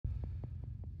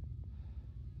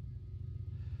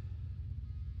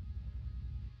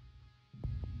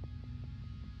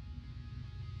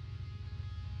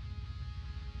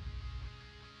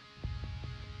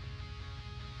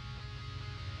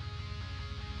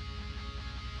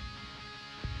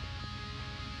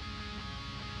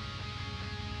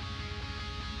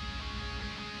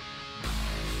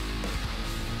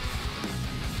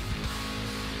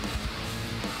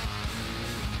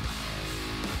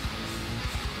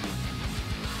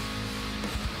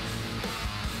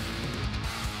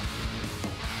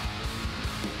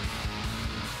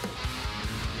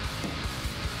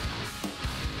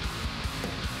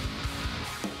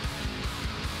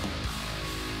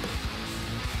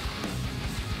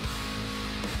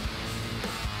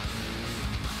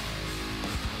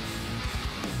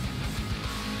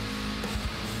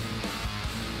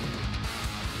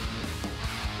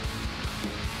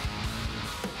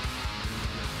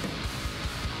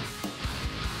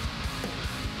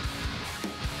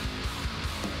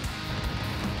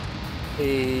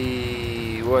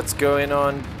Hey, what's going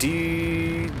on,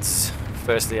 dudes?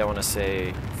 Firstly, I want to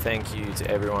say thank you to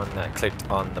everyone that clicked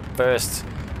on the first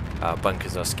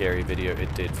Bunkers Are Scary video.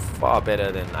 It did far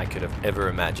better than I could have ever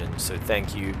imagined, so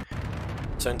thank you.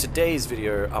 So in today's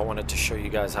video, I wanted to show you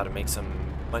guys how to make some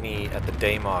money at the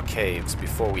Daymar Caves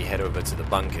before we head over to the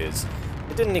bunkers.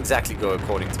 It didn't exactly go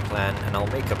according to plan, and I'll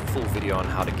make a full video on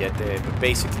how to get there, but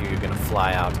basically you're going to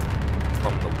fly out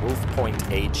from the Wolf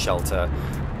Point Aid Shelter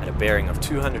at a bearing of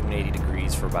 280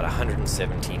 degrees for about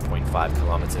 117.5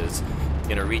 kilometers. You're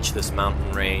going to reach this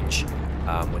mountain range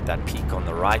with that peak on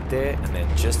the right there, and then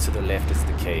just to the left is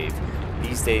the cave.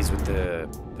 These days with the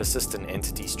persistent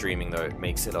entity streaming though, it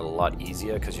makes it a lot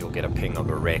easier because you'll get a ping of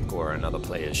a wreck or another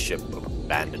player's ship, or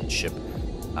abandoned ship.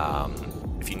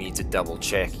 If you need to double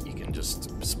check, you can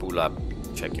just spool up,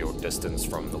 check your distance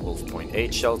from the Wolf Point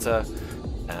Aid Shelter,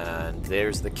 and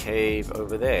there's the cave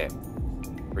over there.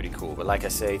 Pretty cool, but like I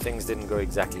say, things didn't go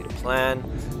exactly to plan,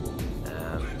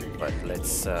 but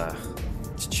let's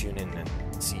tune in and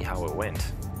see how it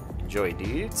went. Enjoy,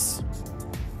 dudes.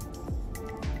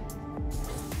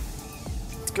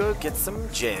 Let's go get some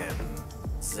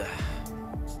gems.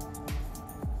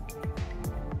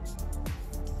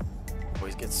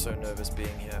 Always get so nervous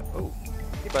being here. Oh,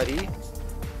 hey buddy.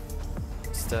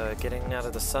 Just getting out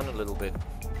of the sun a little bit.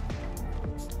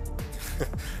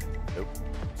 Nope.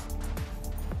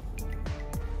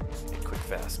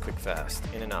 Quick fast,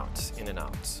 in and out, in and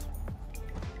out.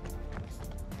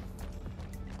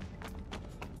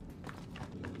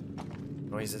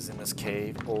 Noises in this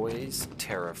cave always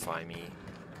terrify me.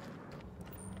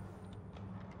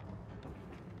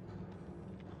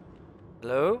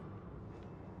 Hello?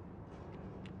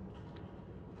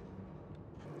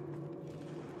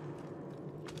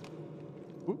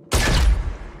 Ooh.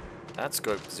 That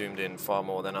scope zoomed in far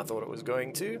more than I thought it was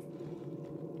going to.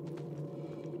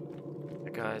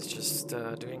 Guy's just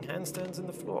doing handstands in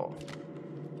the floor.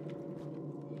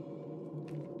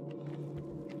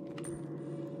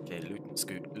 Okay, loot and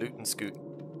scoot, loot and scoot.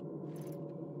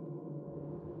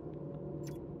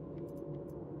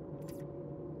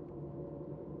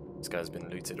 This guy's been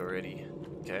looted already.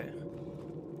 Okay.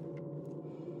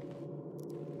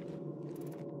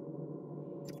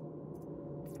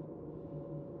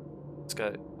 This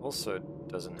guy also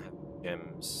doesn't have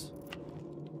gems.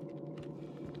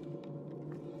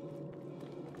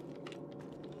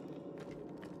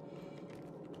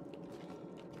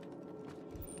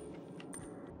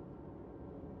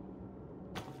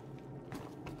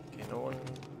 No one.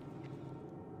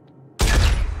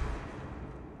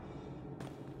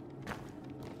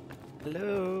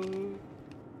 Hello.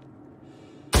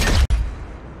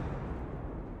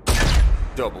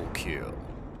 Double kill.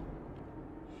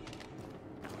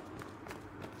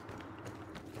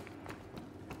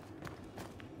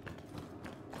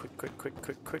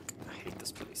 Quick. I hate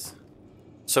this place.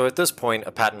 So at this point,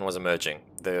 a pattern was emerging.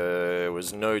 There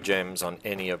was no gems on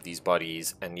any of these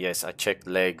bodies, and yes, I checked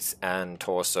legs and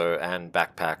torso and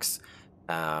backpacks,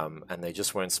 and they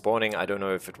just weren't spawning. I don't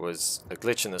know if it was a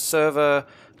glitch in the server,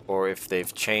 or if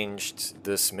they've changed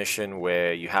this mission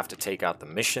where you have to take out the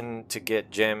mission to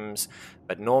get gems,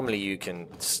 but normally you can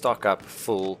stock up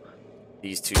full.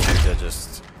 These two dudes I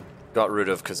just got rid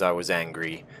of because I was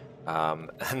angry,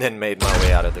 and then made my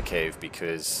way out of the cave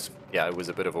because yeah, it was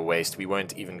a bit of a waste. We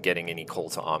weren't even getting any call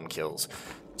to arm kills.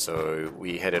 So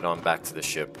we headed on back to the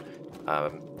ship,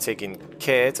 taking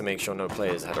care to make sure no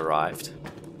players had arrived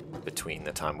between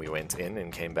the time we went in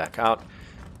and came back out.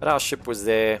 But our ship was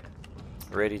there,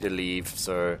 ready to leave,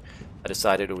 so I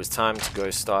decided it was time to go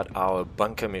start our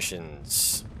bunker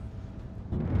missions.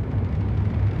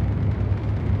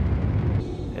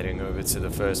 Heading over to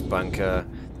the first bunker.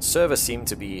 The server seemed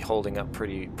to be holding up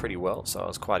pretty well, so I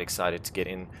was quite excited to get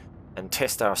in and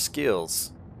test our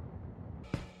skills.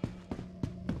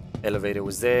 Elevator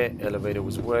was there, elevator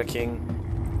was working,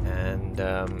 and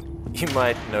you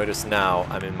might notice now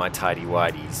I'm in my tidy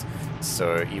whities.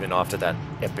 So even after that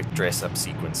epic dress up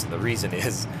sequence, and the reason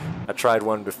is I tried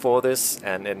one before this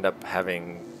and ended up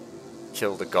having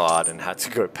killed a guard and had to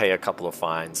go pay a couple of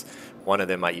fines. One of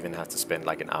them I even had to spend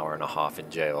like an hour and a half in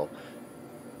jail.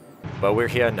 But we're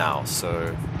here now,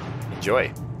 so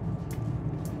enjoy.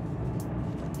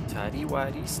 Tidy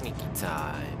whitey sneaky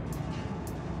time.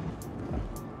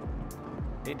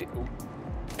 Ooh.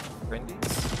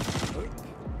 Friendlies?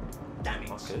 Damn it.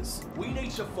 Markers. We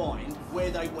need to find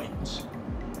where they went.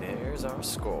 There's our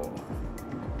score.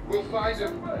 We'll find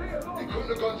them. They couldn't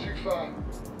have gone too far.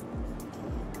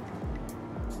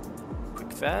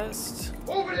 Quick fast.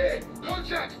 Over there!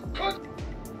 Contact!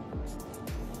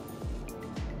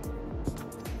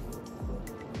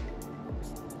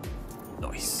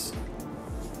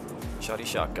 Shoddy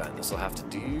shotgun. This will have to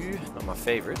do. Not my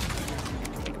favorite.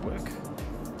 Make it work.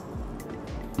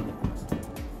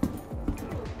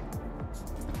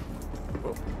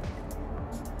 Whoa.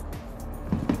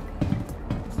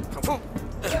 Kung Fu!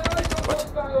 What?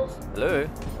 Hello?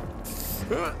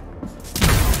 What?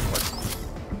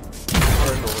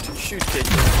 Oh lord, shoot kid.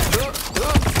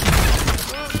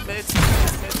 Meds,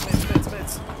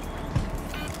 meds.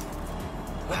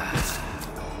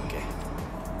 Okay.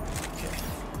 Okay.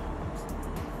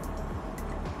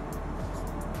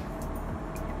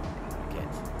 Again.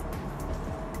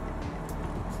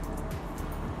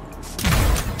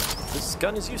 This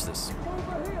gun is useless.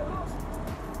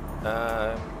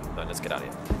 No, let's get out of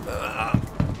here.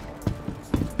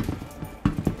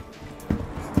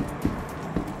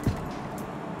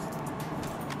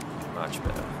 Much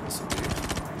better. This will do.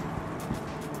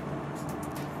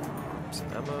 Some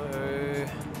ammo.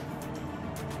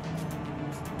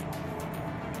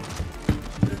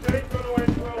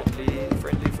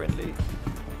 Friendly.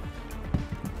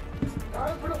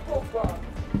 Time for the football.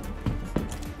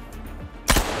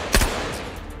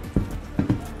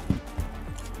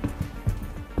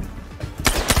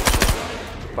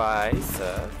 Bye,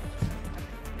 sir.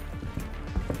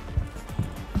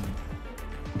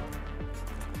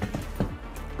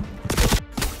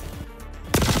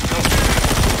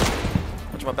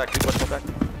 Watch my back, dude. Watch my back.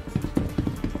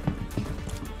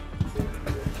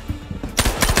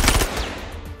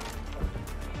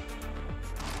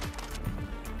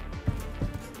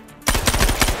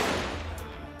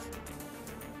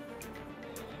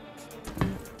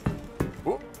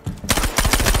 Whoop.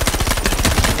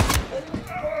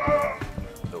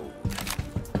 No.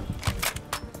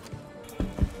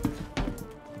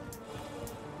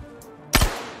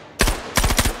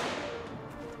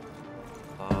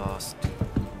 Lost.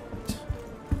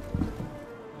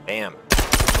 Bam.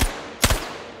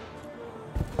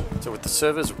 So with the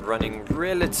servers running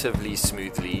relatively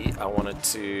smoothly, I wanted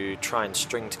to try and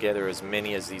string together as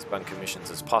many of these bunker missions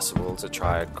as possible to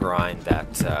try and grind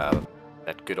that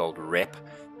that good old rep.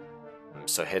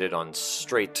 So headed on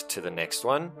straight to the next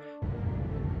one.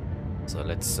 So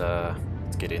let's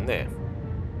get in there.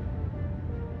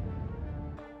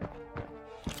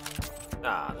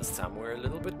 This time we're a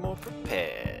little bit more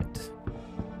prepared.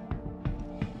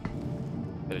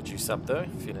 Bit of juice up though,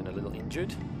 feeling a little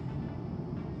injured.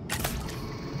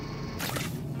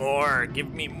 More,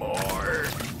 give me more.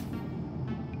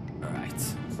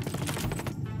 Alright.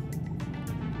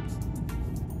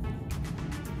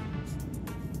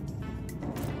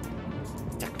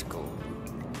 Tactical.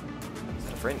 Is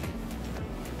that a friend?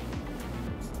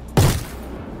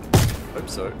 Hope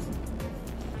so.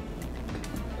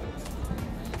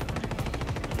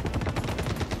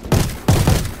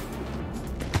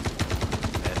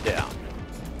 And down.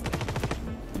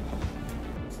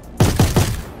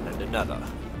 And another.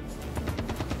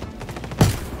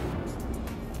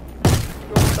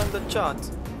 On the chart.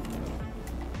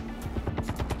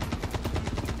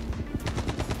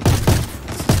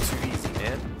 This is too easy,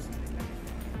 man.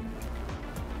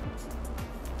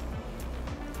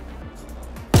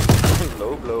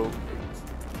 Low blow.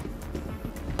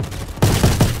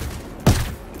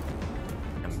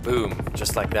 And boom,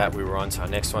 just like that we were on to our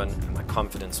next one, and my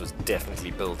confidence was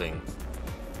definitely building.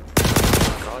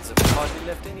 Guards have hardly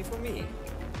left any for me.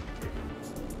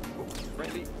 Oh,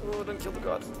 friendly. Oh, don't kill the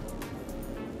guard.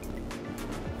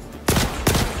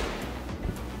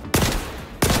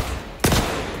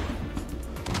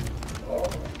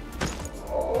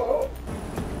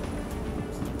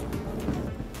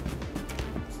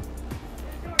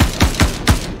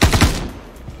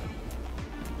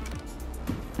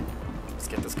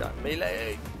 Get this guy.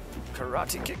 Melee.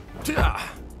 Karate kick.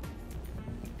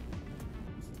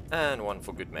 And one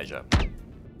for good measure.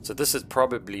 So this has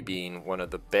probably been one of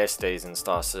the best days in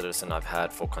Star Citizen I've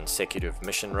had for consecutive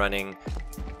mission running.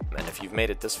 And if you've made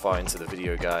it this far into the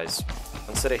video, guys,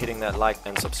 consider hitting that like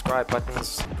and subscribe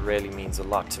buttons. It really means a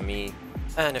lot to me.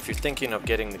 And if you're thinking of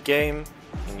getting the game,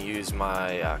 you can use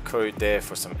my code there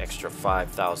for some extra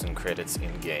 5,000 credits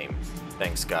in game.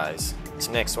 Thanks, guys. This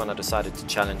next one I decided to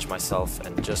challenge myself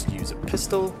and just use a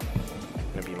pistol.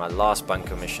 It's gonna be my last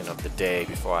bunker mission of the day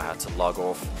before I had to log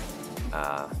off.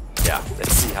 Yeah,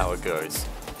 let's see how it goes.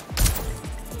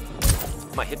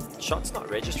 My hit shot's not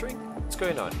registering? What's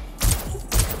going on?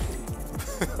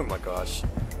 Oh my gosh.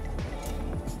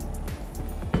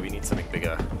 We need something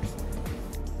bigger.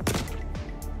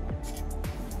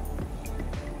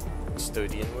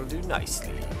 Custodian will do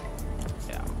nicely.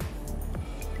 Yeah.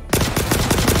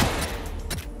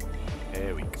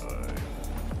 There we go.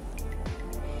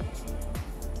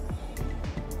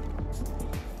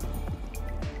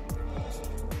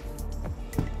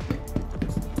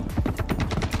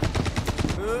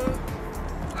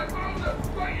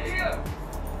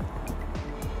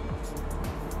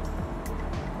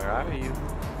 Where are you?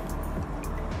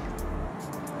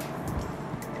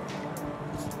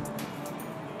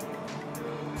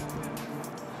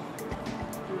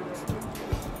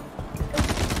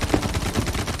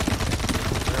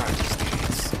 Where are these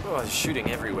dudes? Oh, they're shooting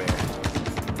everywhere.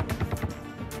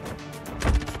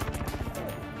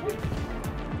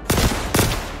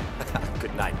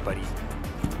 Good night, buddy.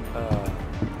 Oh,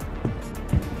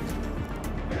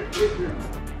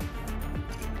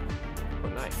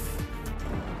 knife.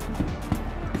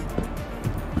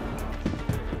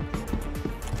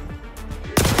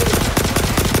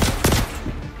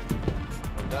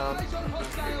 I'm down.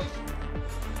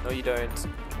 No, you don't.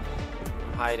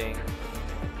 I'm hiding.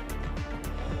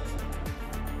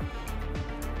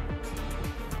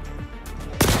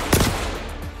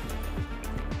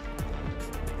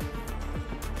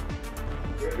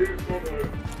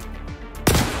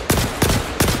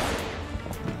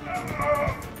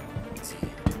 See,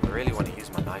 I really want to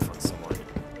use my knife on someone.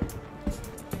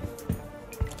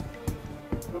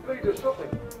 The bleed is something.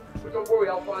 But don't worry,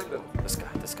 I'll find them. This guy,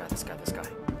 this guy, this guy, this guy.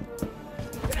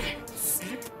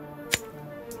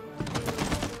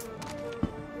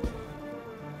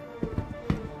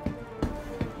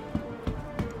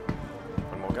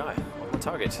 One more guy, one more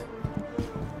target.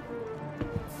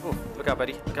 Oh, look out,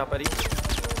 buddy, look out, buddy.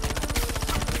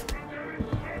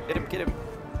 Get him, get him.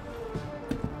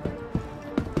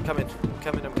 I'm coming, I'm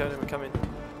coming, I'm coming, I'm coming.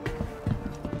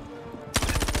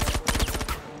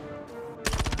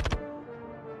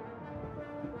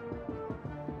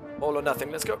 All or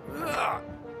nothing, let's go. Ugh.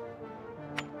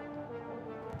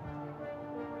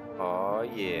 Oh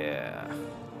yeah.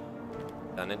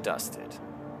 Done and dusted.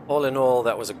 All in all,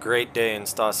 that was a great day in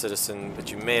Star Citizen,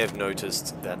 but you may have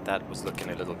noticed that that was looking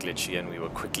a little glitchy and we were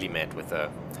quickly met with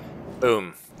a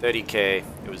boom, 30k.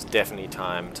 It was definitely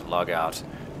time to log out.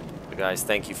 So guys,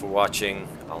 thank you for watching.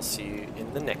 I'll see you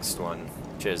in the next one.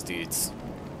 Cheers, dudes.